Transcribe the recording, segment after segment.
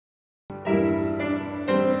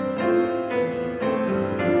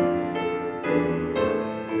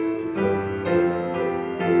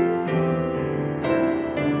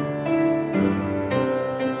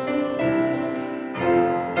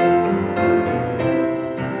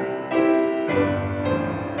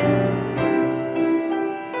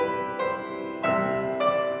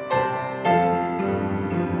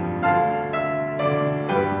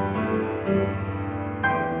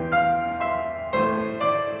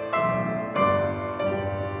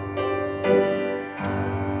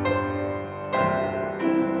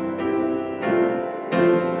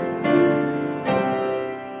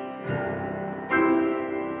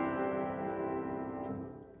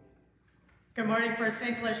Good morning, First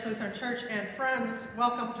English Lutheran Church and friends.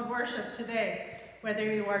 Welcome to worship today. Whether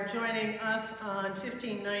you are joining us on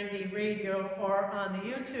 1590 radio or on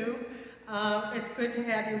the YouTube, it's good to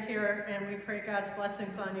have you here, and we pray God's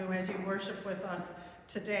blessings on you as you worship with us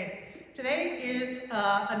today. Today is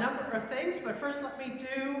a number of things, but first let me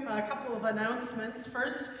do a couple of announcements.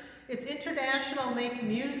 First, it's International Make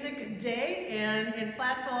Music Day, and in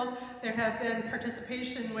Platteville there have been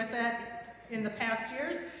participation with that in the past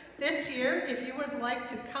years. This year, if you would like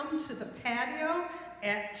to come to the patio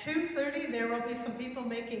at 2:30, there will be some people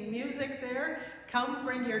making music there. Come,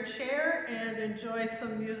 bring your chair, and enjoy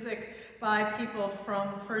some music by people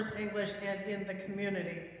from First English and in the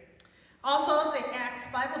community. Also, the Acts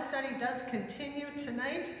Bible study does continue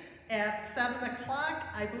tonight at 7 o'clock.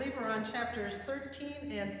 I believe we're on chapters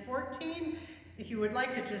 13 and 14. If you would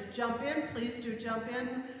like to just jump in, please do jump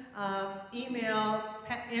in. Email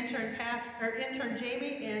intern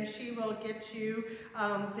Jamie, and she will get you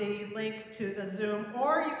the link to the Zoom,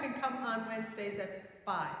 or you can come on Wednesdays at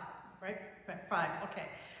 5, right? 5, okay.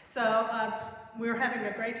 So we're having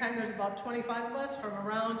a great time. There's about 25 of us from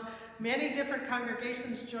around many different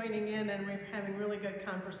congregations joining in, and we're having really good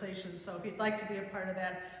conversations. So if you'd like to be a part of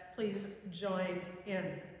that, please join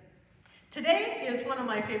in. Today is one of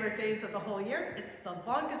my favorite days of the whole year. It's the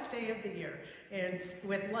longest day of the year, and it's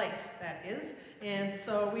with light, that is. And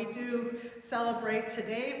so we do celebrate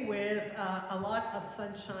today with a lot of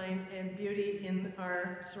sunshine and beauty in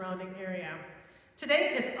our surrounding area.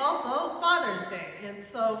 Today is also Father's Day, and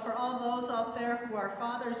so for all those out there who are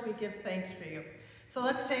fathers, we give thanks for you. So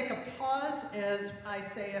let's take a pause as I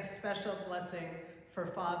say a special blessing for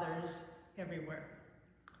fathers everywhere.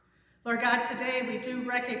 Lord God, today we do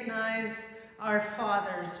recognize our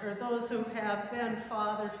fathers, or those who have been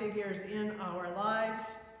father figures in our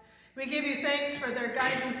lives. We give you thanks for their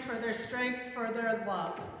guidance, for their strength, for their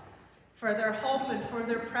love, for their hope, and for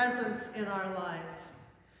their presence in our lives.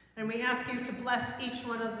 And we ask you to bless each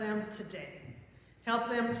one of them today. Help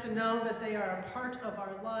them to know that they are a part of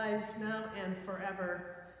our lives now and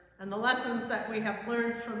forever. And the lessons that we have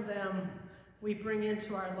learned from them, we bring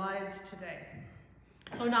into our lives today.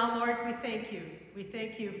 So now, Lord, we thank you. We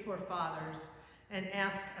thank you for fathers and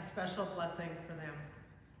ask a special blessing for them.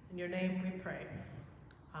 In your name we pray.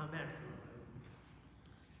 Amen.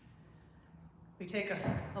 We take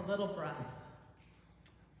a little breath,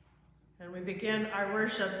 and we begin our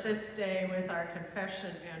worship this day with our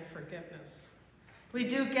confession and forgiveness. We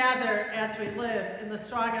do gather as we live in the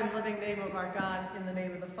strong and living name of our God, in the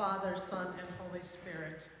name of the Father, Son, and Holy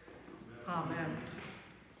Spirit. Amen.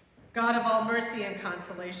 God of all mercy and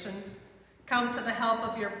consolation, come to the help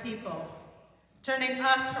of your people, turning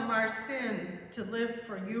us from our sin to live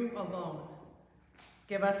for you alone.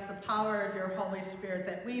 Give us the power of your Holy Spirit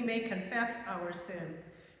that we may confess our sin,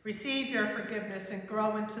 receive your forgiveness, and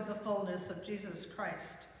grow into the fullness of Jesus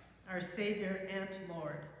Christ, our Savior and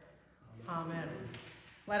Lord. Amen.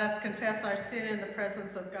 Let us confess our sin in the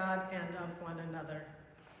presence of God and of one another.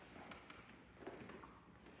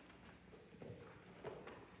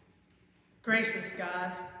 Gracious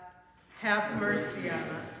God, have mercy on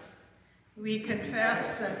us. We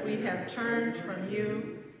confess that we have turned from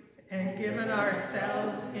you and given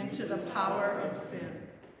ourselves into the power of sin.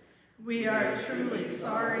 We are truly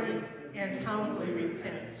sorry and humbly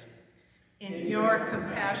repent. In your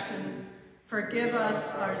compassion, forgive us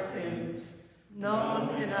our sins,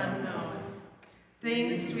 known and unknown,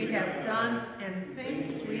 things we have done and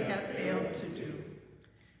things we have failed to do.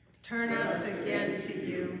 Turn us again to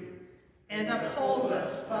you, and uphold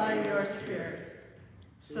us by your Spirit,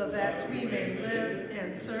 so that we may live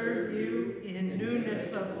and serve you in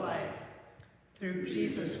newness of life. Through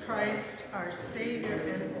Jesus Christ, our Savior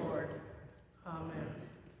and Lord. Amen.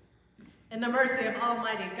 In the mercy of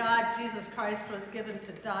Almighty God, Jesus Christ was given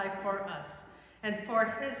to die for us, and for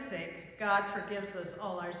his sake, God forgives us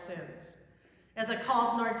all our sins. As a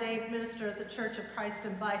called and ordained minister of the Church of Christ,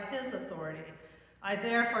 and by his authority, I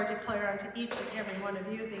therefore declare unto each and every one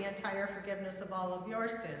of you the entire forgiveness of all of your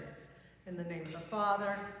sins, in the name of the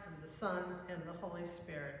Father, and the Son, and the Holy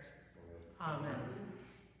Spirit. Amen.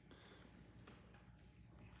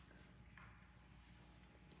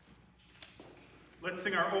 Let's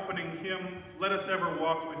sing our opening hymn, Let Us Ever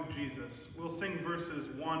Walk with Jesus. We'll sing verses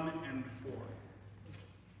 1 and 4.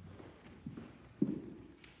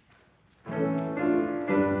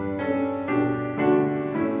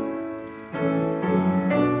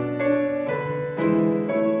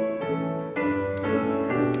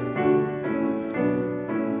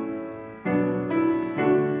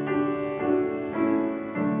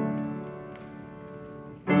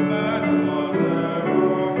 Let us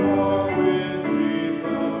ever walk with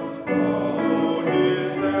Jesus.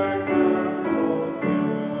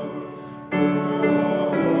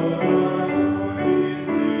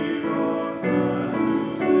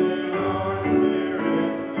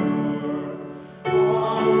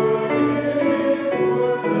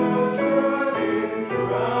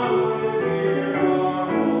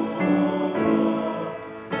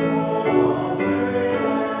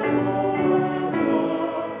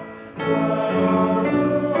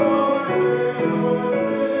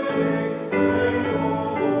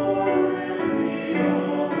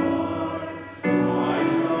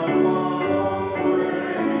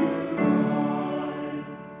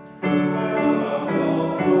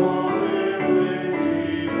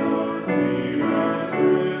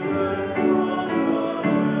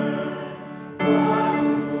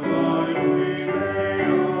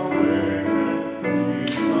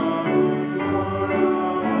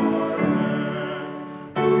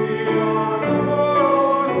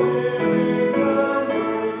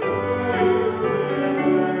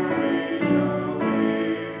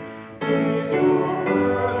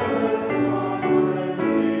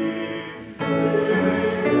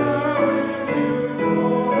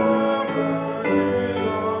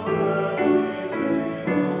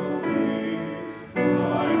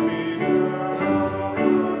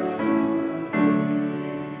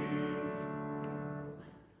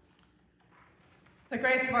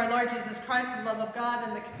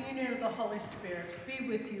 communion of the Holy Spirit be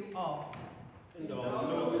with you all. And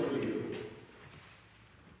also with you.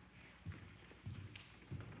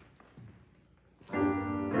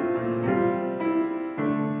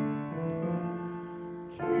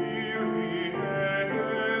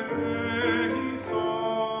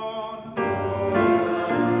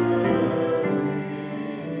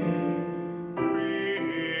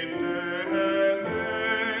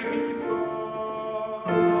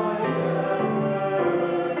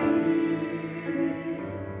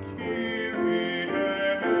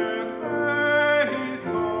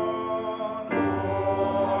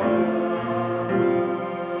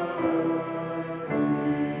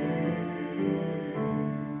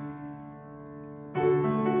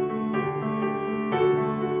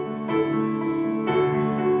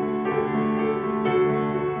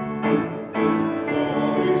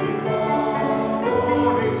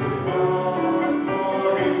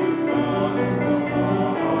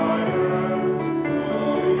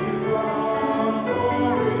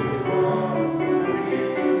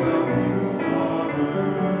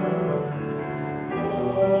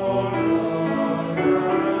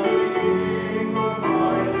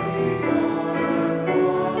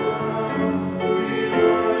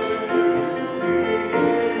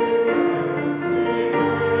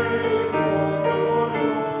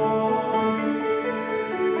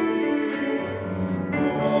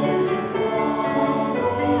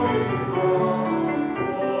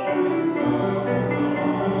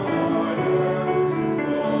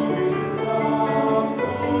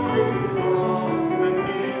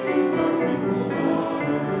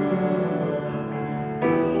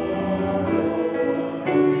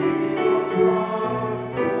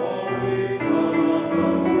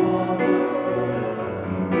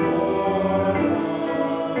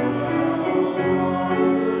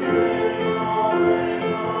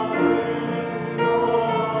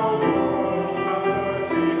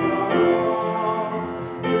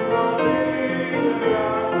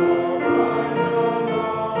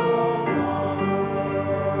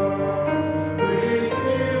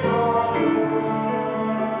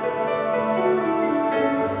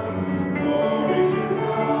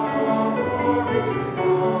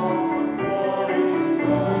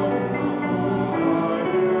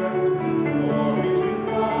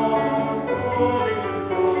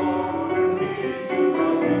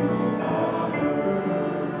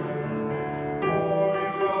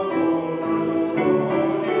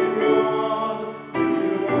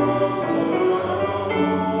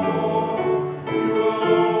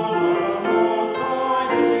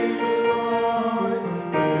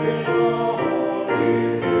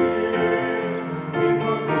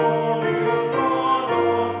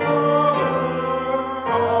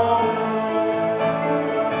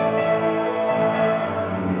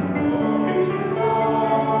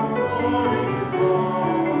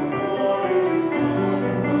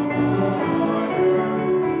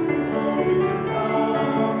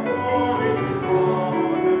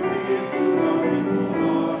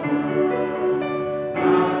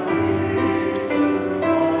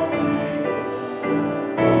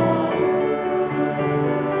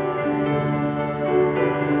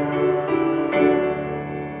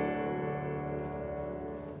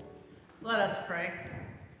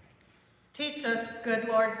 Teach us, good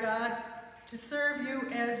Lord God, to serve you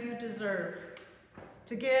as you deserve,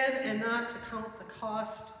 to give and not to count the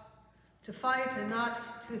cost, to fight and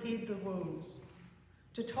not to heed the wounds,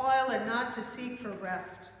 to toil and not to seek for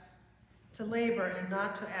rest, to labor and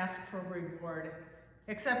not to ask for reward,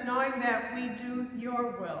 except knowing that we do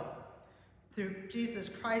your will, through Jesus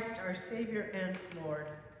Christ, our Savior and Lord.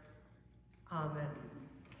 Amen.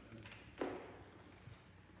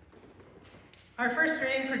 Our first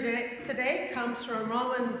reading for today comes from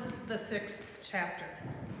Romans, the 6th chapter.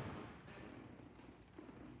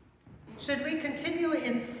 Should we continue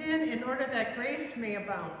in sin in order that grace may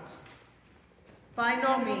abound? By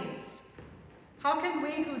no means. How can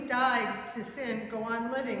we who died to sin go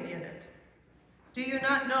on living in it? Do you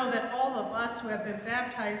not know that all of us who have been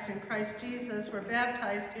baptized in Christ Jesus were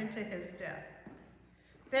baptized into his death?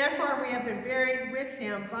 Therefore we have been buried with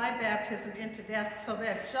him by baptism into death, so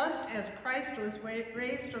that just as Christ was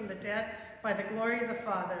raised from the dead by the glory of the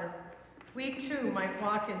Father, we too might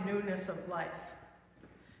walk in newness of life.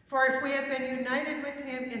 For if we have been united with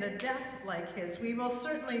him in a death like his, we will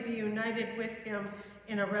certainly be united with him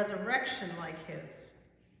in a resurrection like his.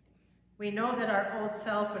 We know that our old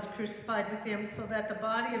self was crucified with him so that the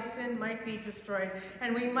body of sin might be destroyed,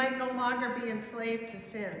 and we might no longer be enslaved to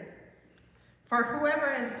sin. For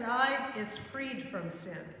whoever has died is freed from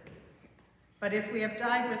sin. But if we have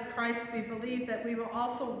died with Christ, we believe that we will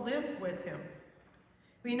also live with him.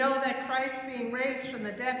 We know that Christ, being raised from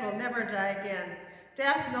the dead, will never die again.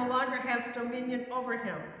 Death no longer has dominion over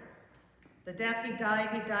him. The death he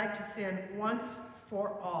died to sin once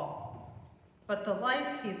for all. But the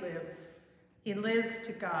life he lives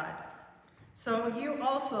to God. So you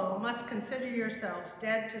also must consider yourselves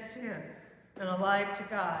dead to sin and alive to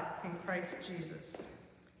God in Christ Jesus.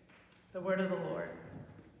 The word of the Lord.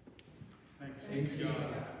 Thanks be to God.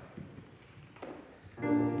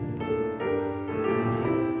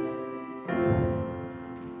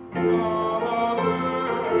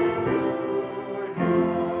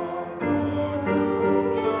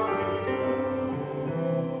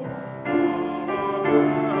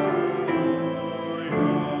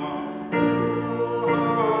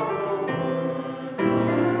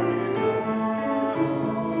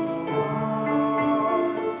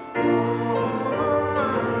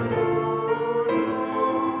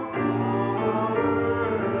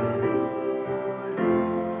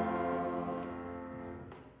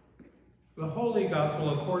 Gospel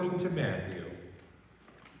according to Matthew.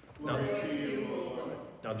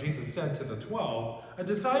 Now Jesus said to the 12, "A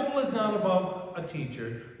disciple is not above a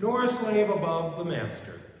teacher, nor a slave above the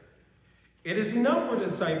master. It is enough for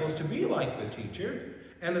disciples to be like the teacher,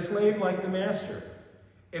 and the slave like the master.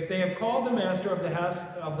 If they have called the master of the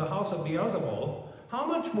house of Beelzebul, how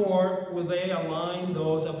much more will they align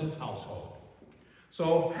those of his household?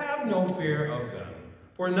 So have no fear of them,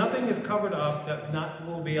 for nothing is covered up that not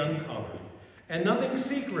will be uncovered, and nothing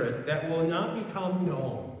secret that will not become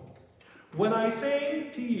known. When I say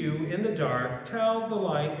to you in the dark, tell the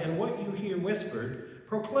light, and what you hear whispered,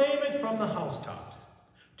 proclaim it from the housetops.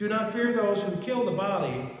 Do not fear those who kill the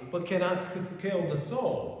body, but cannot kill the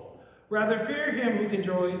soul. Rather fear him who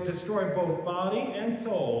can destroy both body and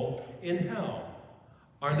soul in hell.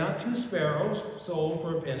 Are not 2 sparrows sold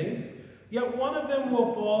for a penny? Yet one of them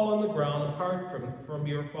will fall on the ground apart from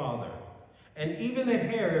your Father. And even the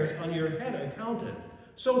hairs on your head are counted.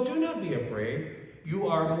 So do not be afraid. You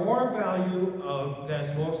are more value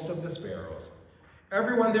than most of the sparrows.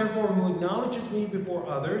 Everyone, therefore, who acknowledges me before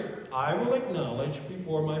others, I will acknowledge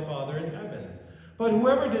before my Father in heaven. But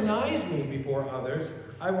whoever denies me before others,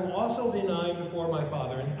 I will also deny before my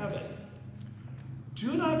Father in heaven.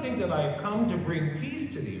 Do not think that I have come to bring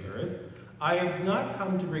peace to the earth. I have not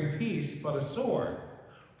come to bring peace, but a sword.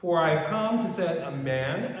 For I have come to set a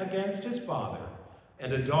man against his father,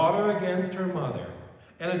 and a daughter against her mother,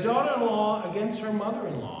 and a daughter-in-law against her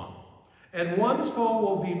mother-in-law. And one's foe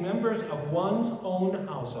will be members of one's own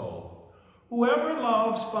household. Whoever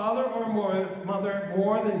loves father or mother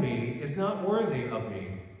more than me is not worthy of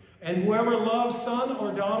me. And whoever loves son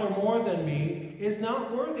or daughter more than me is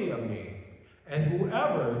not worthy of me. And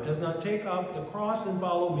whoever does not take up the cross and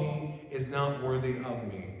follow me is not worthy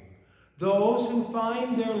of me. Those who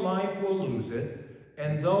find their life will lose it,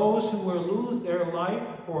 and those who will lose their life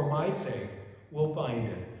for my sake will find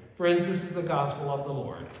it." Friends, this is the gospel of the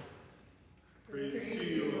Lord. Praise to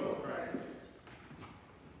you, O Christ.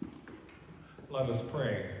 Let us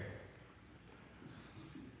pray.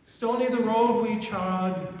 Stony the road we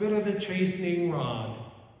trod, bitter the chastening rod,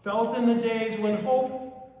 felt in the days when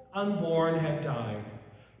hope unborn had died.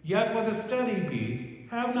 Yet with a steady beat,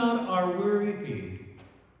 have not our weary feet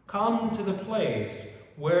come to the place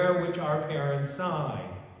which our parents sighed.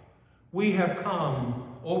 We have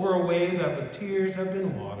come over a way that with tears have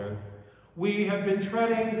been watered. We have been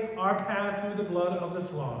treading our path through the blood of the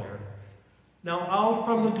slaughter. Now out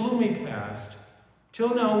from the gloomy past,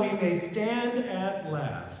 till now we may stand at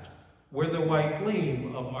last, where the white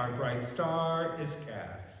gleam of our bright star is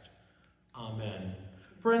cast. Amen.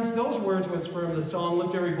 Friends, those words was from the song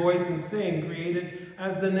Lift Every Voice and Sing, created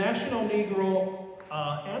as the National Negro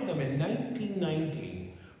anthem in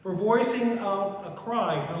 1919, for voicing out a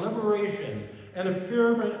cry for liberation and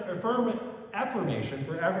affirmation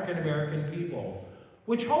for African American people,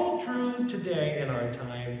 which hold true today in our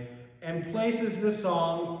time and places this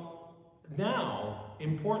song now,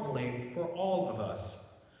 importantly, for all of us.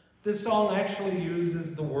 This song actually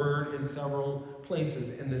uses the word in several places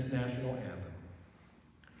in this national anthem.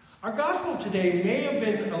 Our gospel today may have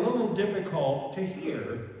been a little difficult to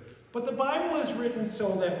hear, but the Bible is written so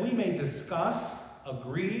that we may discuss,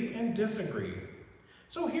 agree, and disagree.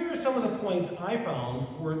 So here are some of the points I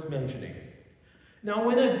found worth mentioning. Now,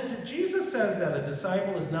 when Jesus says that a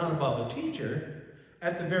disciple is not above a teacher,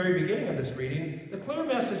 at the very beginning of this reading, the clear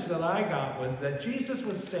message that I got was that Jesus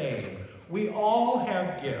was saying, we all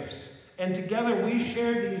have gifts, and together we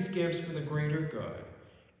share these gifts for the greater good.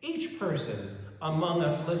 Each person among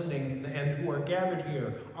us listening and who are gathered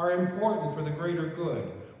here are important for the greater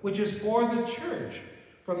good, which is for the church,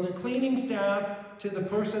 from the cleaning staff to the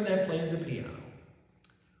person that plays the piano.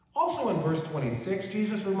 Also in verse 26,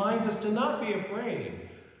 Jesus reminds us to not be afraid.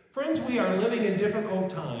 Friends, we are living in difficult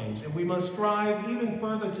times, and we must strive even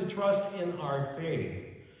further to trust in our faith.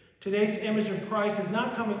 Today's image of Christ is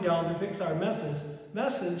not coming down to fix our messes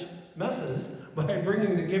by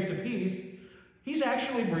bringing the gift of peace. He's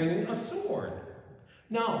actually bringing a sword.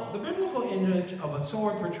 Now, the biblical image of a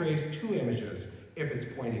sword portrays two images. If it's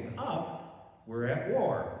pointing up, we're at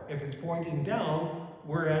war. If it's pointing down,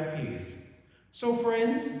 we're at peace. So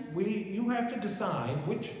friends, you have to decide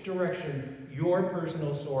which direction your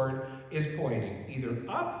personal sword is pointing. Either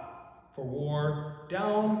up for war,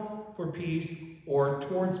 down for peace, or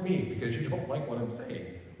towards me because you don't like what I'm saying.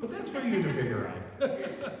 But that's for you to figure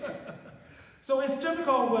out. So it's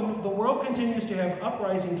difficult when the world continues to have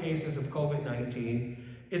uprising cases of COVID-19.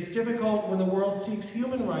 It's difficult when the world seeks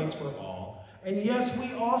human rights for all. And yes,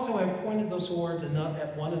 we also have pointed those swords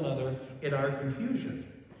at one another in our confusion.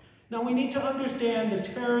 Now we need to understand that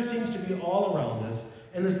terror seems to be all around us,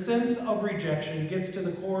 and the sense of rejection gets to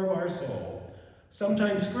the core of our soul.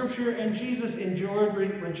 Sometimes Scripture and Jesus endured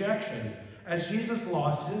rejection as Jesus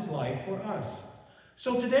lost his life for us.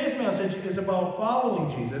 So today's message is about following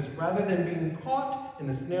Jesus rather than being caught in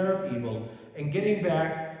the snare of evil and getting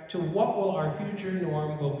back to what our future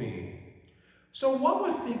norm will be. So what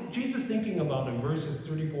was Jesus thinking about in verses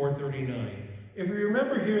 34-39? If you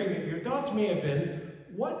remember hearing it, your thoughts may have been,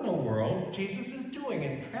 what in the world Jesus is doing,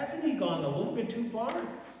 and hasn't he gone a little bit too far?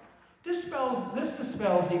 This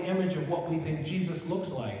dispels the image of what we think Jesus looks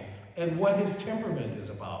like and what his temperament is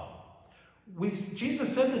about.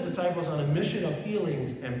 Jesus sent the disciples on a mission of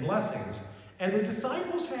healings and blessings, and the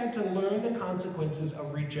disciples had to learn the consequences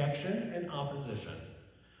of rejection and opposition.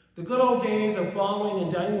 The good old days of following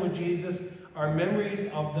and dining with Jesus are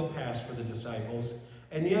memories of the past for the disciples,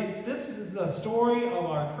 and yet this is the story of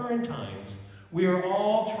our current times. We are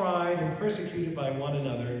all tried and persecuted by one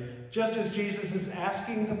another, just as Jesus is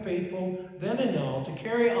asking the faithful then and now to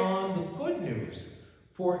carry on the good news.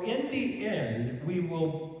 For in the end, we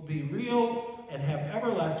will be real and have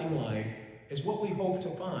everlasting life, is what we hope to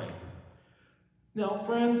find. Now,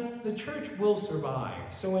 friends, the church will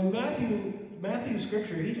survive. So in Matthew's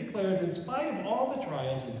scripture, he declares, in spite of all the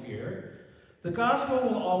trials and fear, the gospel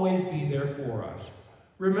will always be there for us.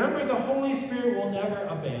 Remember, the Holy Spirit will never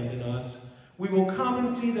abandon us. We will come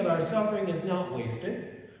and see that our suffering is not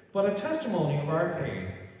wasted, but a testimony of our faith.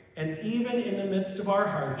 And even in the midst of our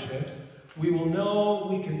hardships, we will know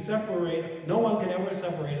no one can ever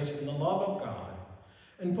separate us from the love of God.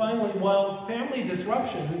 And finally, while family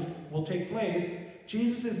disruptions will take place,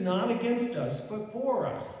 Jesus is not against us, but for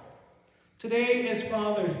us. Today is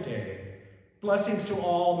Father's Day. Blessings to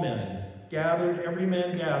all men. Every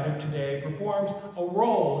man gathered today performs a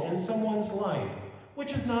role in someone's life,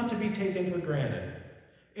 which is not to be taken for granted.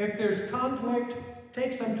 If there's conflict,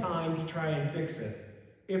 take some time to try and fix it.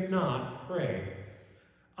 If not, pray.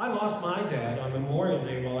 I lost my dad on Memorial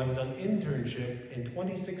Day while I was on internship in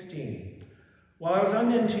 2016. While I was on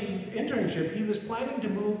internship, he was planning to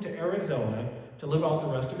move to Arizona to live out the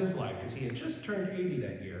rest of his life because he had just turned 80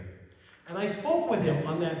 that year. And I spoke with him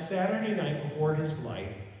on that Saturday night before his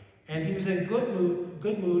flight, and he was in good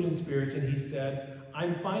mood and spirits, and he said,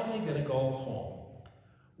 I'm finally going to go home.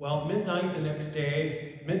 Well, mid-flight the next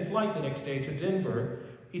day to Denver,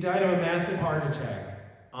 he died of a massive heart attack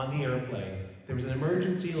on the airplane. There was an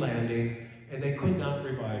emergency landing, and they could not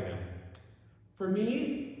revive him. For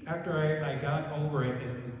me, after I got over it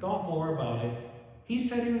and thought more about it, he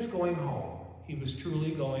said he was going home. He was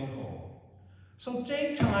truly going home. So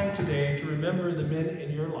take time today to remember the men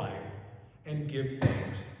in your life and give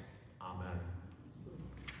thanks. Amen.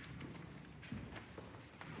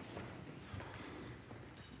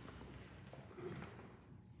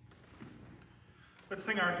 Let's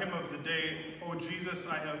sing our hymn of the day, O Jesus,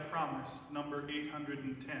 I Have Promised, number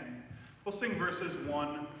 810. We'll sing verses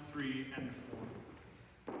 1, 3, and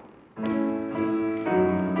 4. Amen.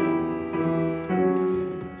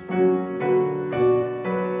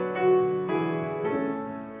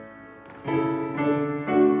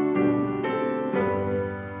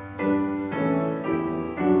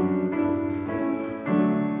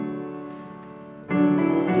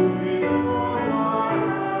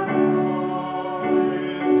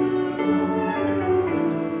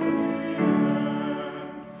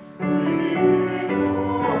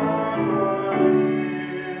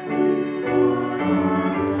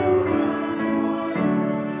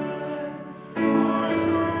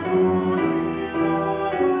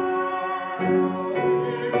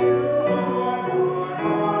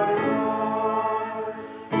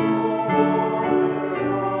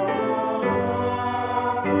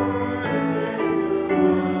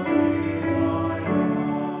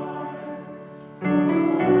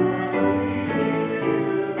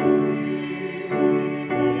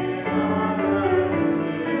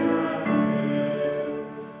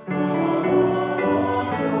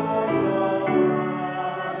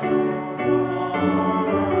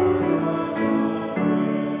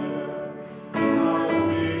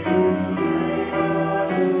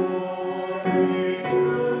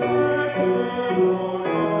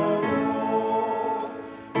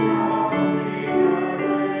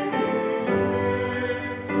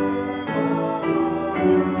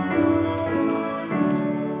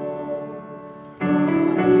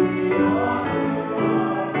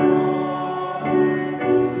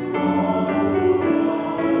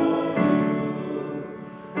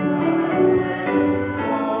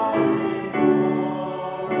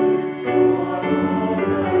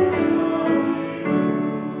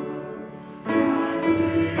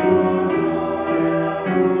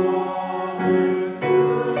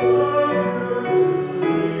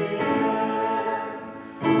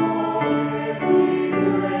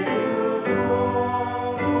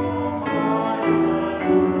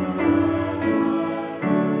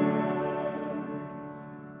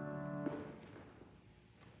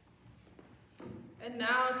 And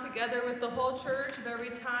now, together with the whole church of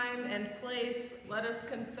every time and place, let us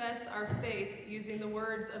confess our faith using the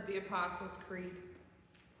words of the Apostles' Creed.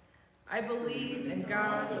 I believe in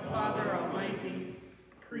God, the Father Almighty,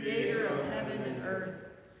 creator of heaven and earth.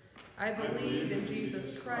 I believe in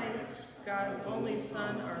Jesus Christ, God's only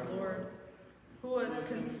Son, our Lord, who was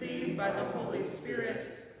conceived by the Holy Spirit,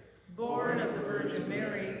 born of the Virgin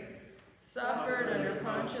Mary, suffered under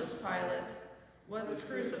Pontius Pilate, was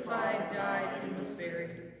crucified, died, and was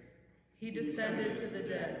buried. He descended to the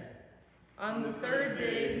dead. On the third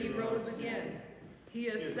day he rose again. He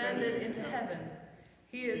ascended into heaven.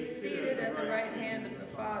 He is seated at the right hand of the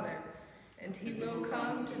Father, and he will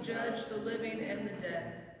come to judge the living and the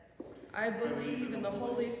dead. I believe in the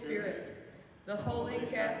Holy Spirit, the Holy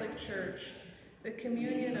Catholic Church, the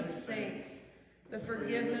communion of saints, the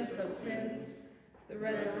forgiveness of sins, the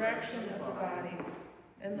resurrection of the body,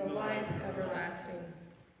 and the life everlasting.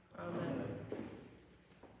 Amen.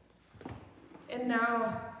 And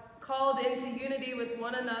now, called into unity with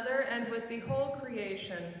one another and with the whole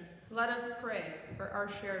creation, let us pray for our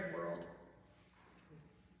shared world.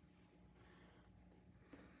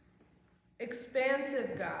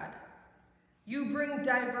 Expansive God, you bring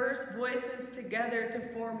diverse voices together to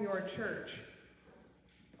form your church.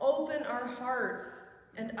 Open our hearts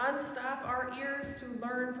and unstop our ears to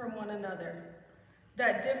learn from one another,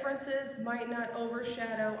 that differences might not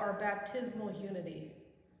overshadow our baptismal unity.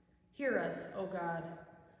 Hear us, O God.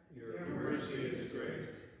 Your mercy is great.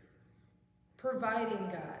 Providing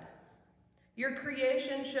God, your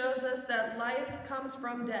creation shows us that life comes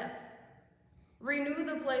from death. Renew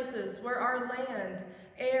the places where our land,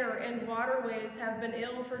 air, and waterways have been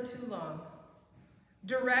ill for too long.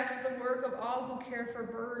 Direct the work of all who care for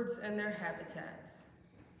birds and their habitats.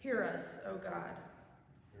 Hear us, O God.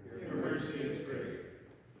 Your mercy is great.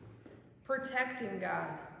 Protecting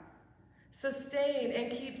God, sustain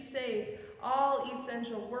and keep safe all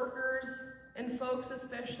essential workers and folks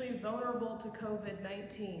especially vulnerable to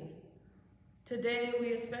COVID-19. Today,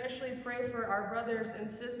 we especially pray for our brothers and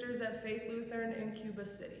sisters at Faith Lutheran in Cuba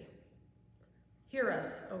City. Hear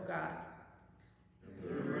us, O God.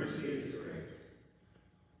 Your mercy is great.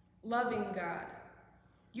 Loving God,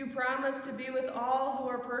 you promise to be with all who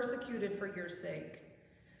are persecuted for your sake.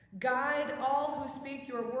 Guide all who speak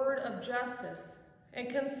your word of justice and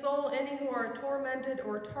console any who are tormented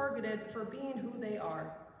or targeted for being who they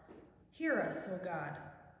are. Hear us, O God.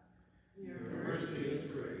 Your mercy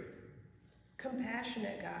is great.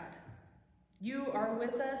 Compassionate God, you are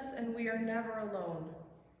with us and we are never alone.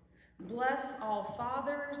 Bless all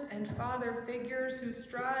fathers and father figures who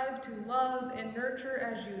strive to love and nurture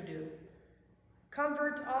as you do.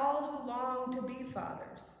 Comfort all who long to be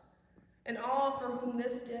fathers, and all for whom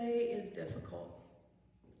this day is difficult.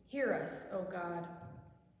 Hear us, O God.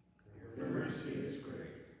 Your mercy is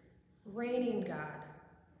great. Reigning God,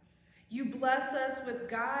 you bless us with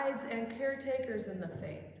guides and caretakers in the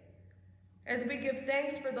faith. As we give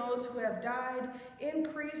thanks for those who have died,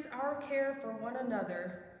 increase our care for one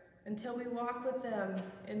another until we walk with them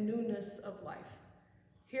in newness of life.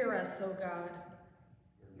 Hear us, O God.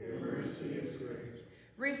 Your mercy is great.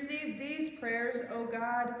 Receive these prayers, O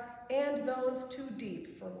God, and those too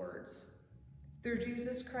deep for words. Through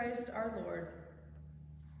Jesus Christ our Lord.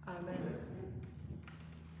 Amen.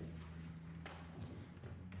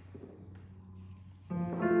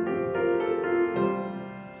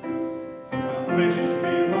 Salvation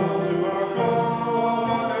belongs to our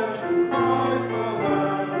God and to Christ the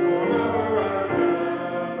Lamb forever and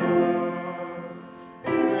ever.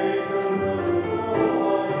 Great and wonderful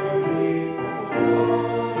are you, deeds of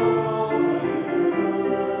all the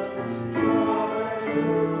universe. Just and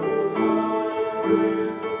true are your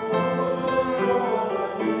ways toward all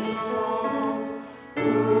the nations.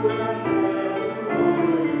 Who can fail to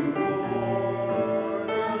honor you, Lord,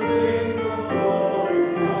 and sing the glory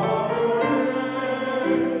of your name?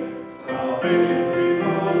 Salvation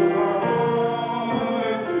belongs to our God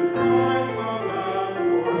and to Christ the Lamb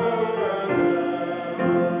forever and ever.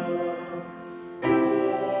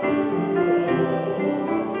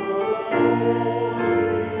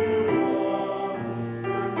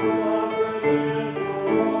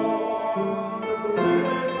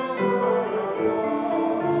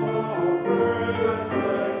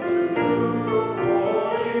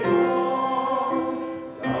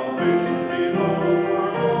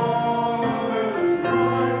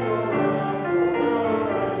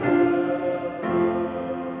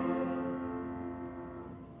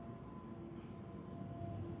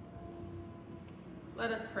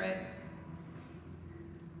 Let us pray.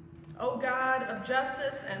 O God of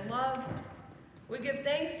justice and love, We give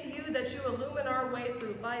thanks to you that you illumine our way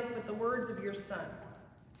through life with the words of your Son.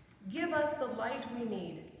 Give us the light we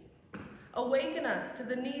need. Awaken us to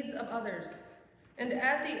the needs of others. And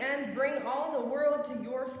at the end, bring all the world to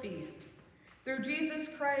your feast. Through Jesus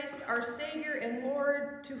Christ, our Savior and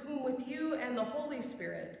Lord, to whom with you and the Holy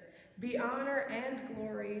Spirit be honor and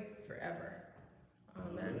glory forever.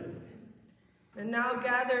 Amen. And now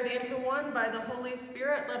gathered into one by the Holy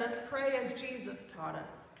Spirit, let us pray as Jesus taught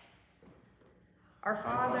us. Our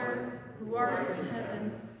Father, who art in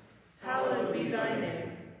heaven, hallowed be thy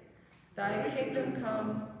name. Thy kingdom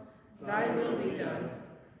come, thy will be done,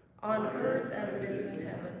 on earth as it is in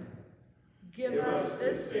heaven. Give us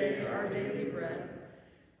this day our daily bread,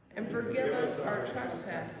 and forgive us our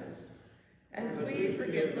trespasses, as we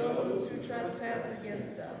forgive those who trespass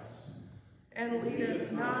against us. And lead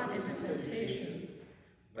us not into temptation,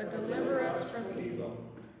 but deliver us from evil.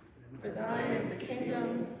 For thine is the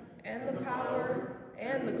kingdom, and the power,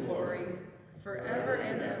 and the glory, forever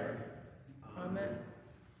and ever. Amen.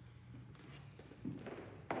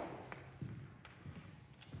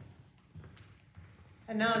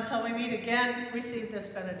 And now, until we meet again, receive this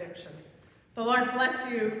benediction. The Lord bless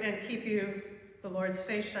you and keep you. The Lord's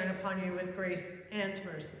face shine upon you with grace and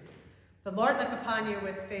mercy. The Lord look upon you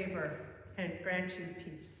with favor and grant you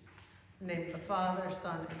peace. In the name of the Father,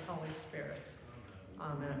 Son, and Holy Spirit.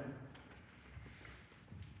 Amen.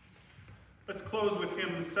 Let's close with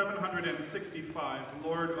hymn 765,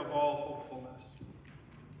 Lord of all hopefulness.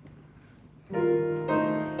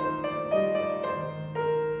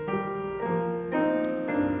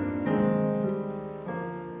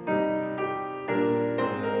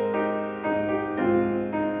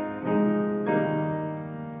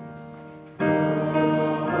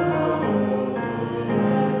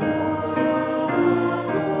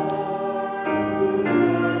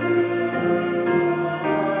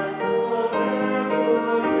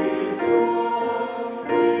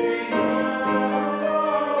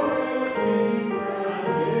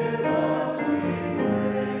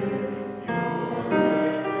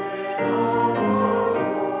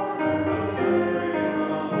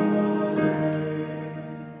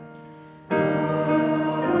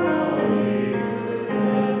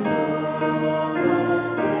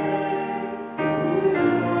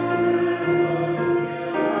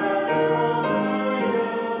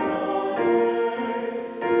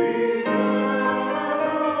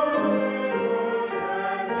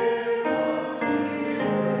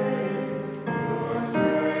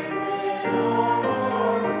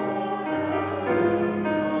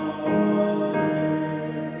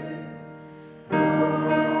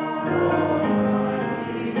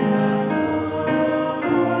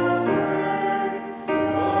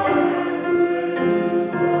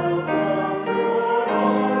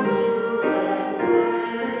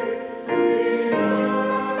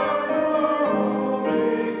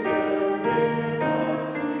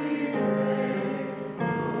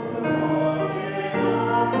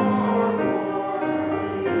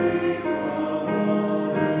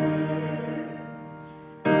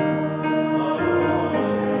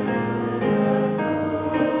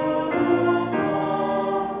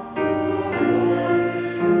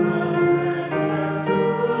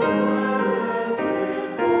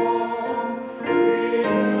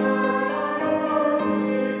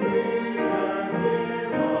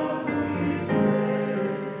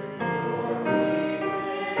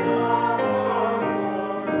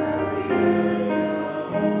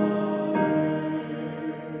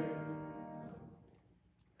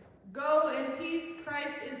 Go in peace,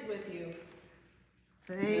 Christ is with you.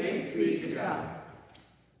 Thanks be to God.